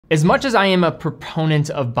As much as I am a proponent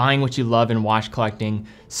of buying what you love in watch collecting,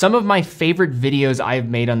 some of my favorite videos I have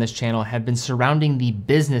made on this channel have been surrounding the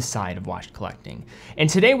business side of watch collecting. And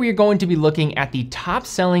today we are going to be looking at the top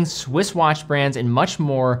selling Swiss watch brands and much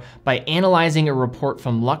more by analyzing a report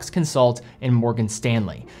from LuxeConsult and Morgan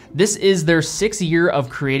Stanley. This is their 6th year of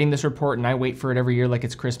creating this report, and I wait for it every year like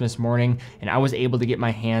it's Christmas morning, and I was able to get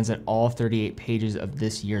my hands on all 38 pages of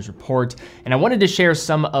this year's report, and I wanted to share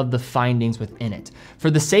some of the findings within it. For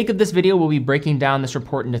the sake of this video, we'll be breaking down this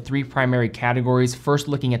report into 3 primary categories. First,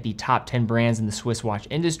 looking at the top 10 brands in the Swiss watch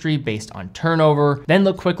industry based on turnover, then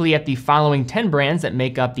look quickly at the following 10 brands that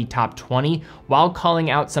make up the top 20 while calling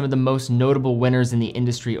out some of the most notable winners in the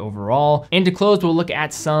industry overall. And to close, we'll look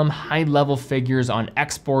at some high-level figures on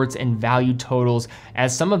exports and value totals,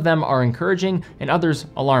 as some of them are encouraging and others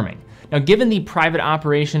alarming. Now, given the private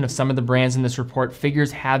operation of some of the brands in this report,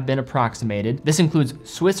 figures have been approximated. This includes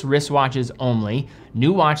Swiss wristwatches only,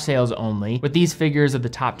 new watch sales only, with these figures of the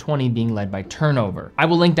top 20 being led by turnover. I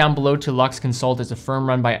will link down below to LuxeConsult. It's a firm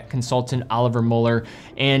run by consultant Oliver Muller.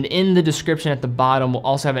 And in the description at the bottom, we'll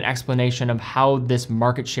also have an explanation of how this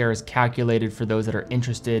market share is calculated for those that are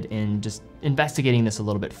interested in just investigating this a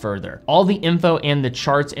little bit further. All the info and the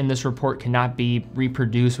charts in this report cannot be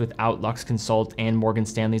reproduced without LuxeConsult and Morgan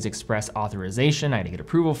Stanley's express authorization. I had to get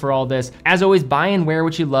approval for all this. As always, buy and wear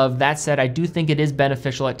what you love. That said, I do think it is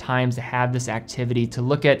beneficial at times to have this activity to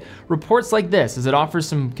look at reports like this, as it offers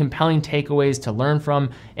some compelling takeaways to learn from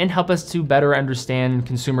and help us to better understand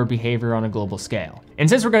consumer behavior on a global scale. And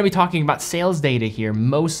since we're going to be talking about sales data here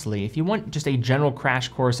mostly, if you want just a general crash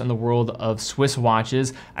course on the world of Swiss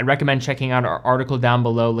watches, I'd recommend checking out our article down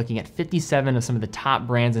below looking at 57 of some of the top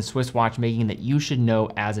brands in Swiss watchmaking that you should know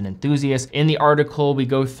as an enthusiast. In the article, we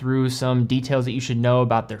go through some details that you should know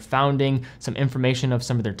about their founding, some information of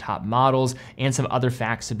some of their top models, and some other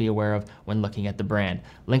facts to be aware of when looking at the brand.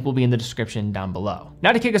 Link will be in the description down below.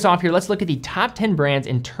 Now, to kick us off here, let's look at the top 10 brands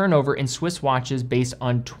in turnover in Swiss watches based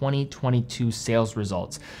on 2022 sales results.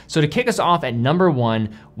 So to kick us off at number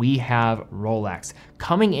 1, we have Rolex,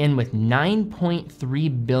 coming in with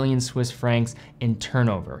 9.3 billion Swiss francs in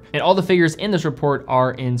turnover. And all the figures in this report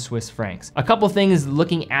are in Swiss francs. A couple things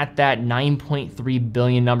looking at that 9.3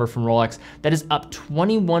 billion number from Rolex, that is up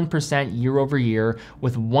 21% year over year,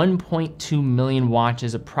 with 1.2 million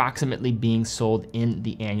watches approximately being sold in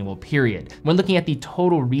the annual period. When looking at the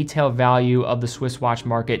total retail value of the Swiss watch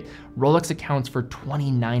market, Rolex accounts for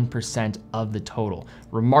 29% of the total.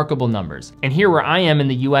 Remarkable numbers. And here where I am in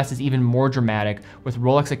the US is even more dramatic, with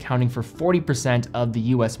Rolex accounting for 40% of the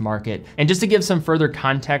US market. And just to give some further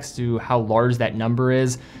context to how large that number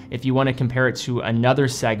is, if you want to compare it to another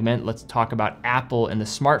segment, let's talk about Apple in the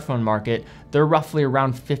smartphone market. They're roughly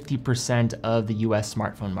around 50% of the US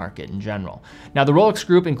smartphone market in general. Now, the Rolex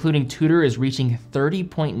group, including Tudor, is reaching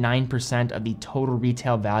 30.9% of the total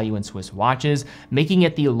retail value in Swiss watches, making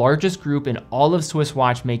it the largest group in all of Swiss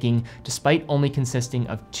watchmaking, despite only consisting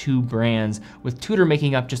of 2 brands, with Tudor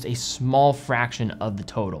making up just a small fraction of the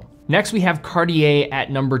total. Next, we have Cartier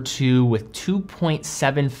at number 2 with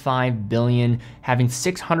 2.75 billion, having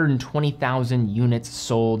 620,000 units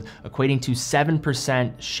sold, equating to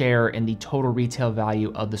 7% share in the total retail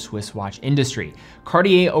value of the Swiss watch industry.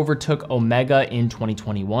 Cartier overtook Omega in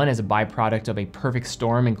 2021 as a byproduct of a perfect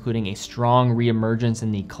storm, including a strong reemergence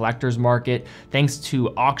in the collector's market, thanks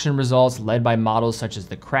to auction results led by models such as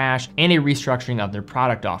the Crash and a restructuring of their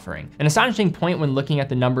product offering. An astonishing point when looking at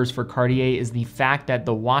the numbers for Cartier is the fact that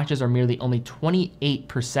the watches are merely only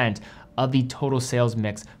 28% of the total sales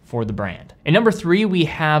mix for the brand. In number 3, we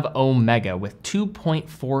have Omega with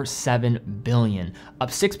 2.47 billion, up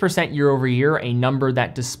 6% year over year, a number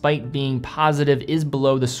that, despite being positive, is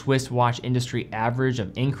below the Swiss watch industry average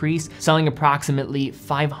of increase, selling approximately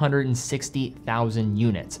 560,000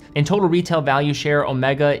 units. In total retail value share,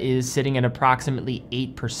 Omega is sitting at approximately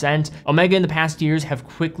 8%. Omega in the past years have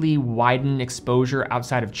quickly widened exposure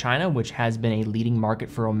outside of China, which has been a leading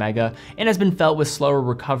market for Omega and has been felt with slower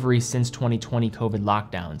recovery since 2020 COVID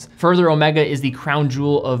lockdowns. Further, Omega is the crown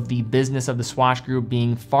jewel of the business of the Swatch Group,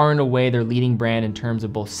 being far and away their leading brand in terms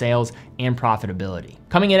of both sales and profitability.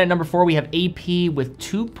 Coming in at number 4, we have AP with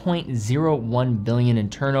 2.01 billion in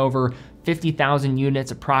turnover, 50,000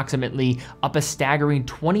 units approximately, up a staggering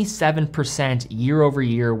 27% year over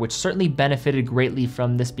year, which certainly benefited greatly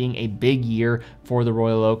from this being a big year for the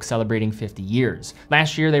Royal Oak, celebrating 50 years.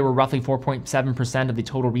 Last year, they were roughly 4.7% of the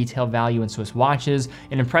total retail value in Swiss watches,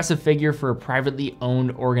 an impressive figure for a privately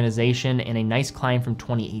owned organization and a nice climb from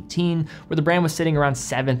 2018, where the brand was sitting around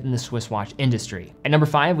 7th in the Swiss watch industry. At number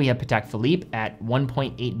 5, we have Patek Philippe at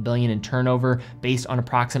 1.8 billion in turnover, based on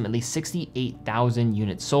approximately 68,000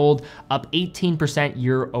 units sold, up 18%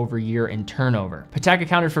 year over year in turnover. Patek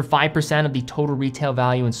accounted for 5% of the total retail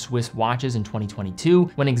value in Swiss watches in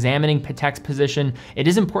 2022. When examining Patek's position, it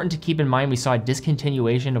is important to keep in mind we saw a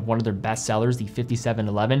discontinuation of one of their best sellers, the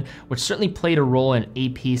 5711, which certainly played a role in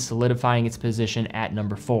AP solidifying its position at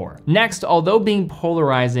number 4. Next, although being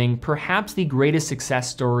polarizing, perhaps the greatest success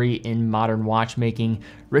story in modern watchmaking,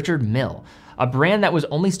 Richard Mille. A brand that was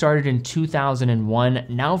only started in 2001,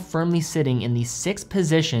 now firmly sitting in the 6th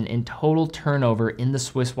position in total turnover in the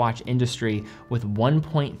Swiss watch industry with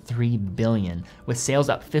 1.3 billion, with sales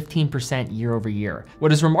up 15% year over year.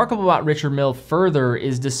 What is remarkable about Richard Mille further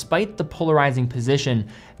is despite the polarizing position,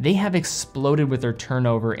 they have exploded with their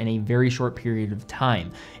turnover in a very short period of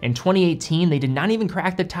time. In 2018, they did not even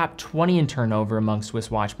crack the top 20 in turnover among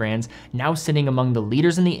Swiss watch brands, now sitting among the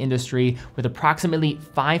leaders in the industry with approximately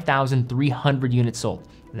 5,300 units sold.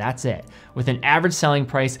 That's it, with an average selling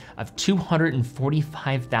price of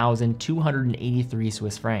 245,283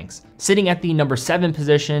 Swiss francs. Sitting at the number 7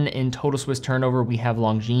 position in total Swiss turnover, we have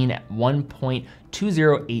Longines at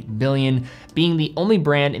 1.208 billion, being the only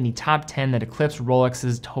brand in the top 10 that eclipsed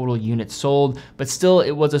Rolex's total units sold, but still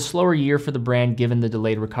it was a slower year for the brand given the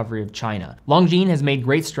delayed recovery of China. Longines has made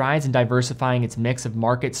great strides in diversifying its mix of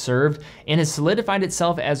markets served and has solidified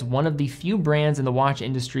itself as one of the few brands in the watch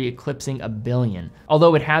industry eclipsing $1 billion,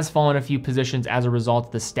 although it has fallen a few positions as a result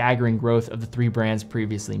of the staggering growth of the 3 brands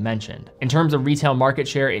previously mentioned. In terms of retail market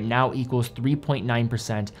share, it now equals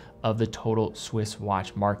 3.9% of the total Swiss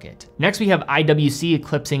watch market. Next, we have IWC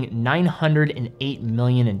eclipsing 908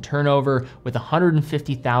 million in turnover with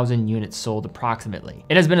 150,000 units sold approximately.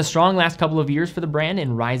 It has been a strong last couple of years for the brand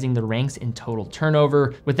in rising the ranks in total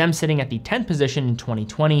turnover, with them sitting at the 10th position in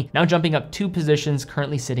 2020, now jumping up 2 positions,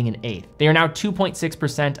 currently sitting in 8th. They are now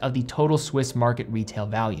 2.6% of the total Swiss market retail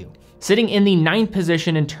value. Sitting in the 9th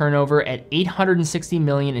position in turnover at 860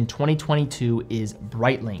 million in 2022 is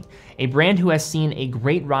Breitling, a brand who has seen a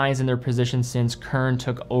great rise in their position since Kern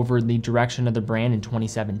took over the direction of the brand in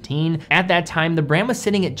 2017. At that time, the brand was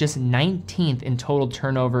sitting at just 19th in total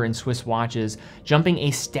turnover in Swiss watches, jumping a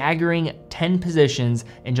staggering 10 positions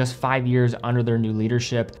in just 5 years under their new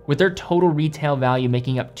leadership, with their total retail value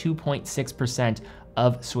making up 2.6%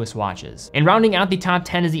 of Swiss watches. And rounding out the top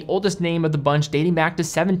 10 is the oldest name of the bunch, dating back to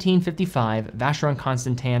 1755, Vacheron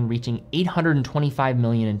Constantin, reaching 825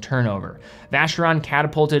 million in turnover. Vacheron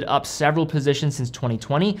catapulted up several positions since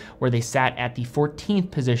 2020, where they sat at the 14th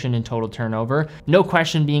position in total turnover, no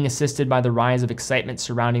question being assisted by the rise of excitement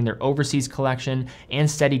surrounding their overseas collection and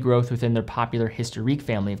steady growth within their popular Historique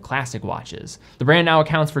family of classic watches. The brand now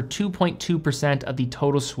accounts for 2.2% of the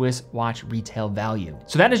total Swiss watch retail value.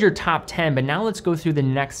 So that is your top 10, but now let's go through the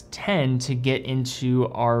next 10 to get into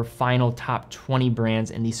our final top 20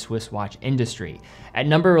 brands in the Swiss watch industry. At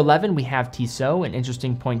number 11, we have Tissot. An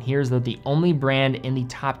interesting point here is that the only brand in the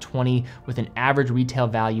top 20 with an average retail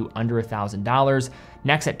value under $1,000.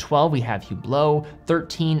 Next at 12, we have Hublot,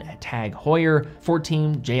 13, Tag Heuer,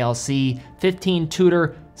 14, JLC, 15,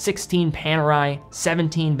 Tudor, 16, Panerai,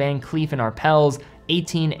 17, Van Cleef & Arpels,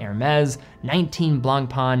 18, Hermes, 19,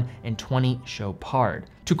 Blancpain, and 20, Chopard.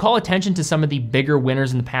 To call attention to some of the bigger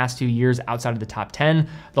winners in the past 2 years outside of the top 10,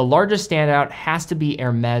 the largest standout has to be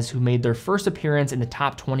Hermes, who made their first appearance in the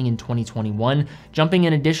top 20 in 2021, jumping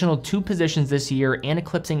an additional 2 positions this year and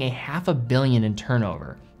eclipsing $500 million in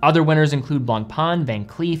turnover. Other winners include Blancpain, Van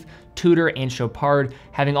Cleef, Tudor, and Chopard,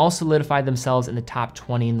 having all solidified themselves in the top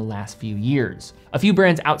 20 in the last few years. A few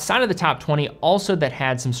brands outside of the top 20 also that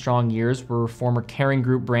had some strong years were former Kering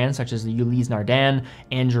Group brands such as the Ulysse Nardin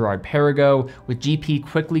and Girard-Perregaux, with GP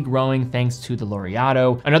quickly growing thanks to the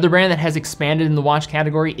Laureato. Another brand that has expanded in the watch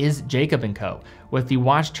category is Jacob & Co., with the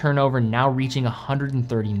watch turnover now reaching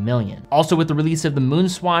 130 million. Also, with the release of the Moon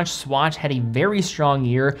Swatch had a very strong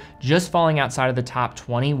year, just falling outside of the top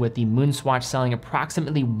 20, with the Moon Swatch selling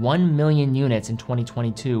approximately 1 million units in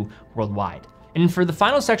 2022 worldwide. And for the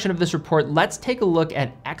final section of this report, let's take a look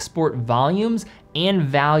at export volumes and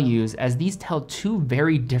values, as these tell 2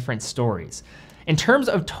 very different stories. In terms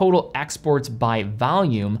of total exports by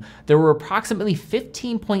volume, there were approximately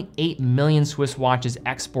 15.8 million Swiss watches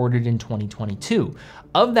exported in 2022.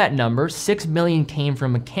 Of that number, 6 million came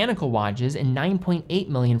from mechanical watches and 9.8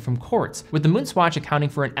 million from quartz, with the Moon Swatch accounting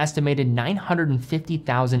for an estimated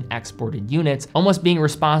 950,000 exported units, almost being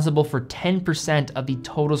responsible for 10% of the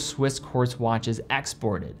total Swiss quartz watches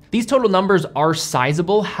exported. These total numbers are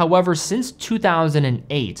sizable. However, since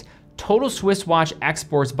 2008, total Swiss watch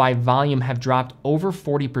exports by volume have dropped over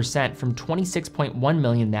 40% from 26.1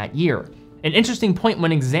 million that year. An interesting point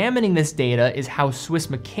when examining this data is how Swiss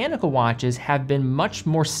mechanical watches have been much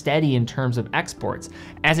more steady in terms of exports,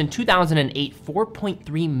 as in 2008,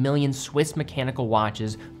 4.3 million Swiss mechanical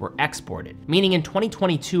watches were exported, meaning in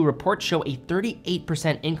 2022, reports show a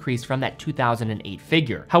 38% increase from that 2008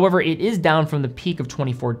 figure. However, it is down from the peak of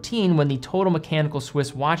 2014 when the total mechanical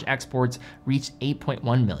Swiss watch exports reached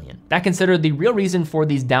 8.1 million. That considered, the real reason for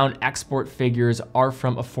these down export figures are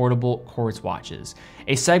from affordable quartz watches,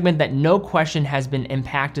 a segment that no question has been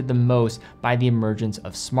impacted the most by the emergence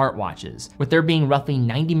of smartwatches, with there being roughly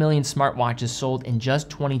 90 million smartwatches sold in just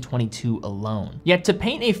 2022 alone. Yet to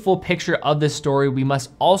paint a full picture of this story, we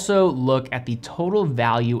must also look at the total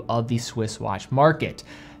value of the Swiss watch market.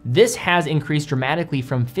 This has increased dramatically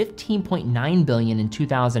from 15.9 billion in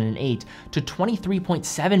 2008 to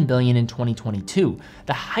 23.7 billion in 2022,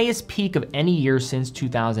 the highest peak of any year since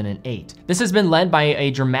 2008. This has been led by a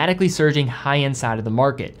dramatically surging high-end side of the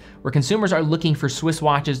market, where consumers are looking for Swiss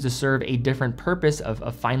watches to serve a different purpose of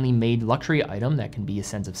a finely made luxury item that can be a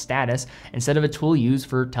sense of status instead of a tool used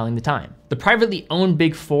for telling the time. The privately owned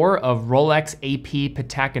Big Four of Rolex, AP,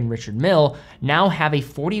 Patek, and Richard Mille now have a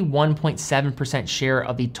 41.7% share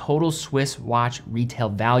of the total Swiss watch retail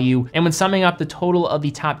value. And when summing up the total of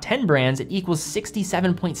the top 10 brands, it equals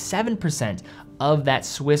 67.7% of that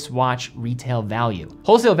Swiss watch retail value.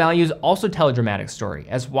 Wholesale values also tell a dramatic story,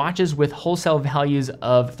 as watches with wholesale values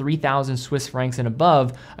of 3,000 Swiss francs and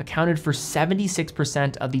above accounted for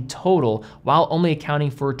 76% of the total, while only accounting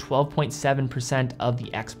for 12.7% of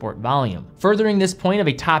the export volume. Furthering this point of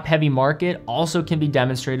a top-heavy market also can be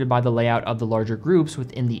demonstrated by the layout of the larger groups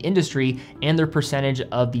within the industry and their percentage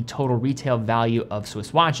of the total retail value of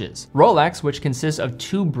Swiss watches. Rolex, which consists of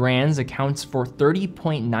two brands, accounts for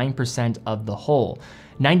 30.9% of the whole.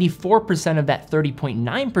 94% of that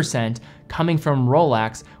 30.9% coming from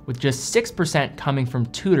Rolex, with just 6% coming from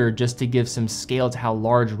Tudor, just to give some scale to how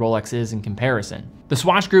large Rolex is in comparison. The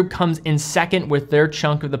Swatch Group comes in second, with their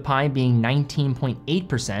chunk of the pie being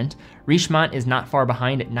 19.8%. Richemont is not far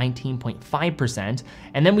behind at 19.5%.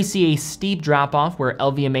 And then we see a steep drop off where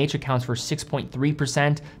LVMH accounts for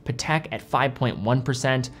 6.3%, Patek at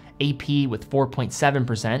 5.1%, AP with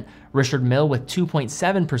 4.7%, Richard Mille with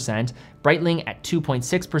 2.7%, Breitling at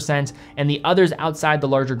 2.6%, and the others outside the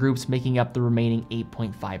larger groups making up the remaining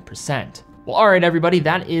 8.5%. Well, all right, everybody,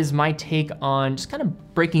 that is my take on just kind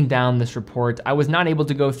of breaking down this report. I was not able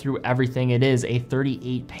to go through everything. It is a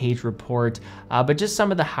 38-page report, but just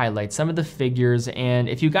some of the highlights, some of the figures. And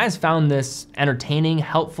if you guys found this entertaining,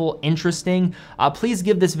 helpful, interesting, please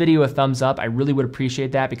give this video a thumbs up. I really would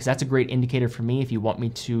appreciate that, because that's a great indicator for me if you want me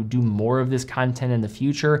to do more of this content in the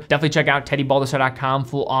future. Definitely check out teddybaldassarre.com,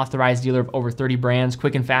 full authorized dealer of over 30 brands,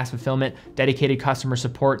 quick and fast fulfillment, dedicated customer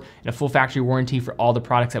support, and a full factory warranty for all the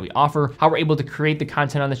products that we offer. How we're able to create the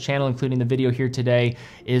content on this channel, including the video here today,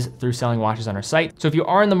 is through selling watches on our site. So if you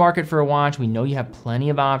are in the market for a watch, we know you have plenty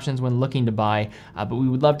of options when looking to buy, but we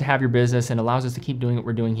would love to have your business, and allows us to keep doing what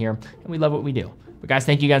we're doing here, and we love what we do. But guys,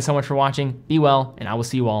 thank you guys so much for watching. Be well, and I will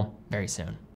see you all very soon.